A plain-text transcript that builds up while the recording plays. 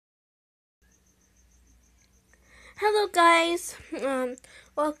Hello guys,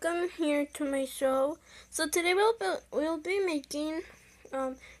 welcome here to my show. So today we'll be making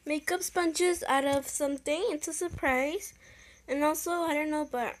makeup sponges out of something. It's a surprise, and also I don't know,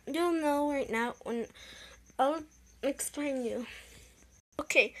 but you'll know right now when I'll explain you.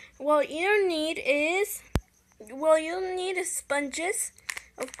 Okay, you'll need sponges,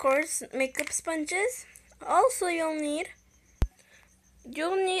 of course, makeup sponges. Also, you'll need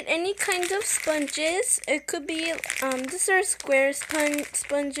any kind of sponges. It could be these are square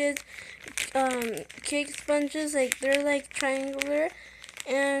sponges, cake sponges, like they're like triangular,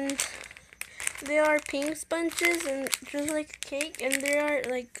 and they are pink sponges and just like a cake, and they are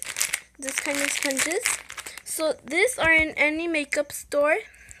like this kind of sponges. So these are in any makeup store,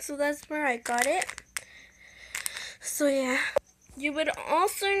 so that's where I got it. So yeah, you would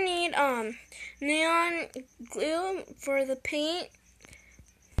also need neon glue for the paint.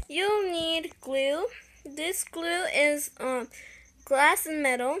 You'll need glue. This glue is glass and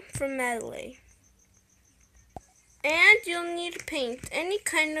metal from Madeline. And you'll need paint. Any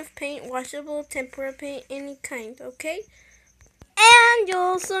kind of paint, washable, tempera paint, any kind, okay? And you'll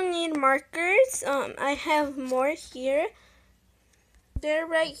also need markers. I have more here. They're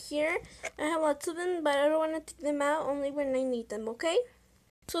right here. I have lots of them, but I don't want to take them out only when I need them, okay?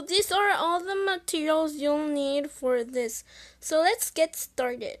 So these are all the materials you'll need for this. So let's get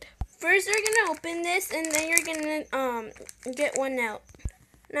started. First, you're gonna open this, and then you're gonna get one out.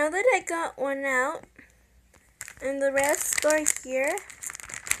 Now that I got one out, and the rest are here,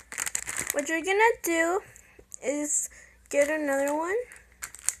 what you're gonna do is get another one.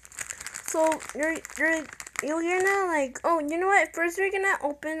 So you're gonna like, oh, you know what? First, you're gonna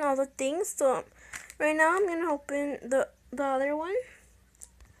open all the things. So right now, I'm gonna open the other one.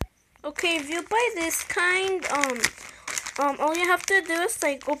 Okay, if you buy this kind, all you have to do is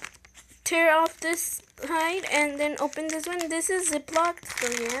like tear off this side and then open this one. This is ziplocked, so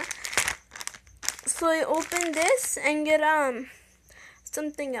yeah. So you open this and get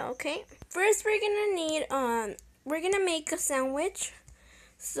something out, okay? First we're gonna need we're gonna make a sandwich.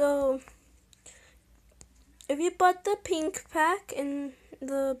 So if you bought the pink pack and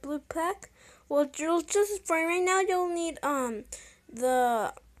the blue pack, well, you'll just for right now you'll need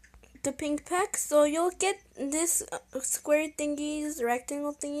the pink pack, so you'll get this square thingies,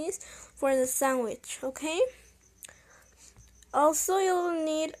 rectangle thingies for the sandwich, okay? Also, you'll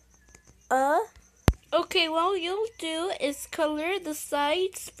need okay, what you'll do is color the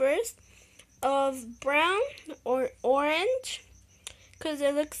sides first of brown or orange, because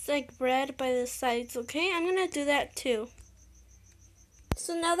it looks like red by the sides, okay? I'm gonna do that too.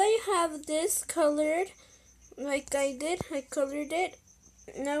 So now that you have this colored, like I did, I colored it.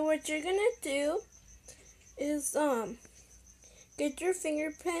 Now what you're gonna do is get your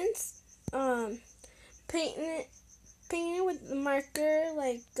fingerprints, paint it with the marker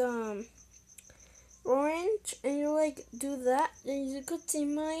like orange, and you like do that, and you could see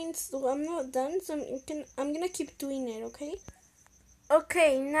mine. So I'm not done, so I'm gonna keep doing it, okay?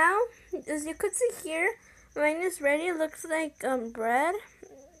 Okay, now as you could see here, mine is ready. It looks like bread.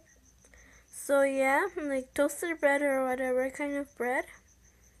 So yeah, like toasted bread or whatever kind of bread.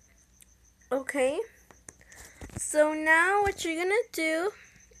 Okay, so now what you're gonna do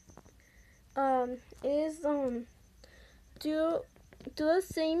is do the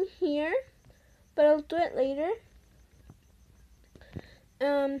same here, but I'll do it later.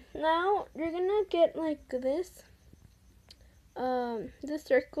 Now you're gonna get like this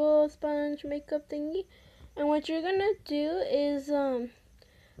circle sponge makeup thingy, and what you're gonna do is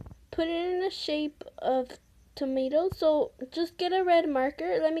put it in the shape of tomato. So just get a red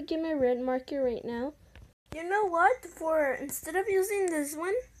marker. Let me get my red marker right now. You know what? For instead of using this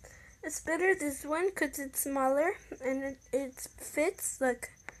one, it's better this one because it's smaller and it fits,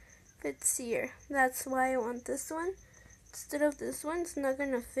 like fits here. That's why I want this one instead of this one. It's not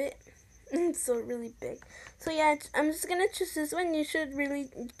gonna fit. It's so really big. So yeah, I'm just gonna choose this one. You should really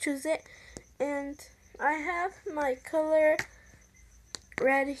choose it. And I have my color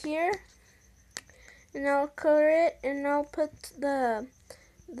red here, and I'll color it, and I'll put the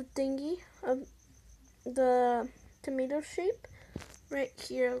thingy of the tomato shape right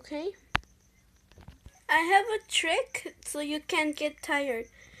here, okay? I have a trick so you can't get tired.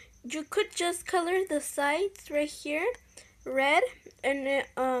 You could just color the sides right here red, and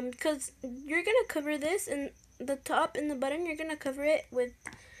because you're gonna cover this, and the top and the bottom you're gonna cover it with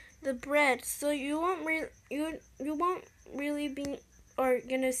the bread, so you won't really be or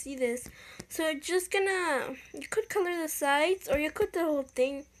gonna see this. So you could color the sides, or you could do the whole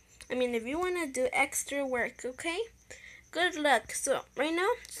thing. I mean, if you want to do extra work, okay? Good luck. So right now,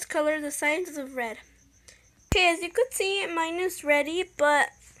 just color the sides of red. Okay, as you could see, mine is ready, but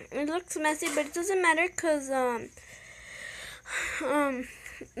it looks messy, but it doesn't matter because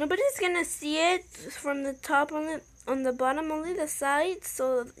nobody's gonna see it from the top, on the bottom, only the sides.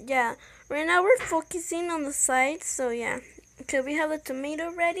 So yeah, right now we're focusing on the sides. So yeah, okay, we have the tomato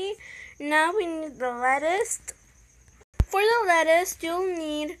ready. Now we need the lettuce. For the lettuce, you'll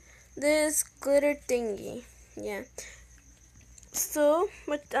need this glitter thingy. Yeah. So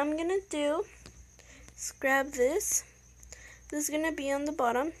what I'm gonna do is grab this. This is gonna be on the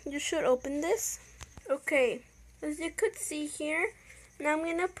bottom. You should open this. Okay, as you could see here, now I'm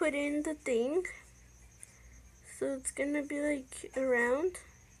gonna put in the thing. So it's gonna be like around.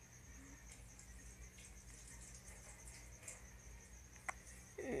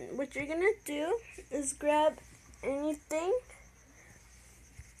 And what you're gonna do is grab anything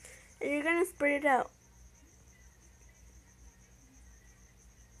and you're gonna spread it out.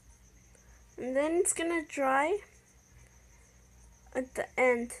 And then it's gonna dry at the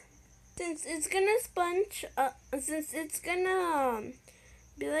end. Since it's gonna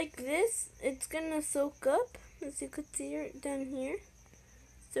be like this, it's gonna soak up, as you could see down here.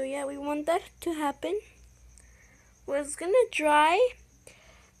 So yeah, we want that to happen. Well, it's gonna dry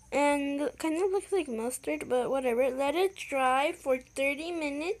and kind of looks like mustard, but whatever. Let it dry for 30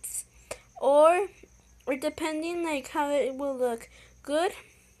 minutes or depending like how it will look, good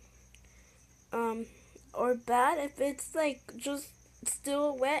or bad. If it's like just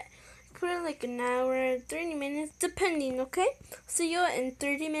still wet, put it like an hour, 30 minutes, depending, okay? See you in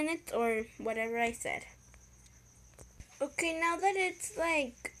 30 minutes or whatever I said. Okay, now that it's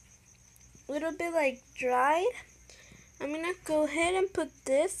like a little bit like dried, I'm gonna go ahead and put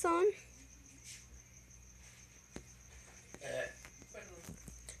this on.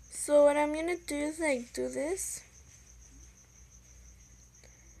 So what I'm gonna do is like do this.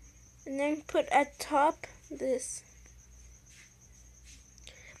 And then put at top this.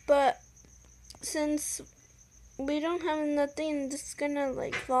 But since we don't have nothing, this is gonna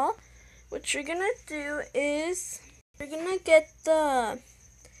like fall. What you're gonna do is you're gonna get the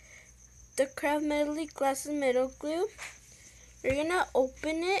Craft Medley Glasses Metal Glue. You're gonna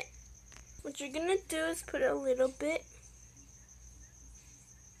open it. What you're gonna do is put a little bit.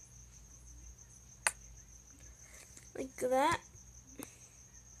 Like that.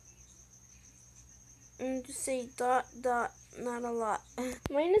 And just say dot, dot, not a lot.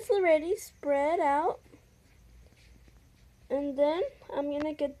 Mine is already spread out. And then I'm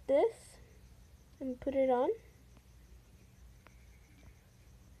gonna get this and put it on.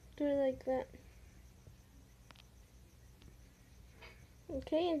 Do it like that.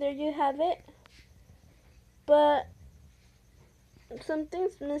 Okay, and there you have it. But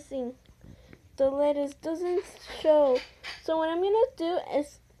something's missing. The lettuce doesn't show. So what I'm gonna do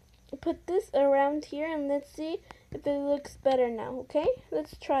is put this around here and let's see if it looks better now, okay?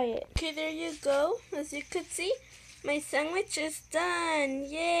 Let's try it. Okay, there you go. As you could see, my sandwich is done.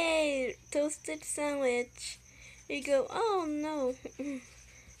 Yay! Toasted sandwich. Here you go. Oh no.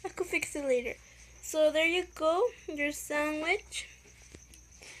 I could fix it later. So there you go, your sandwich.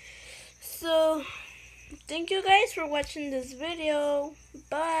 So thank you guys for watching this video.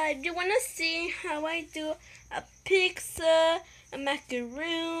 Bye. If you want to see how I do a pizza, a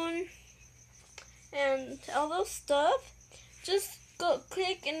macaroon, and all those stuff, just go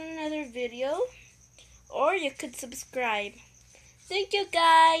click in another video, or you could subscribe. Thank you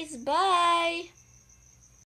guys. Bye.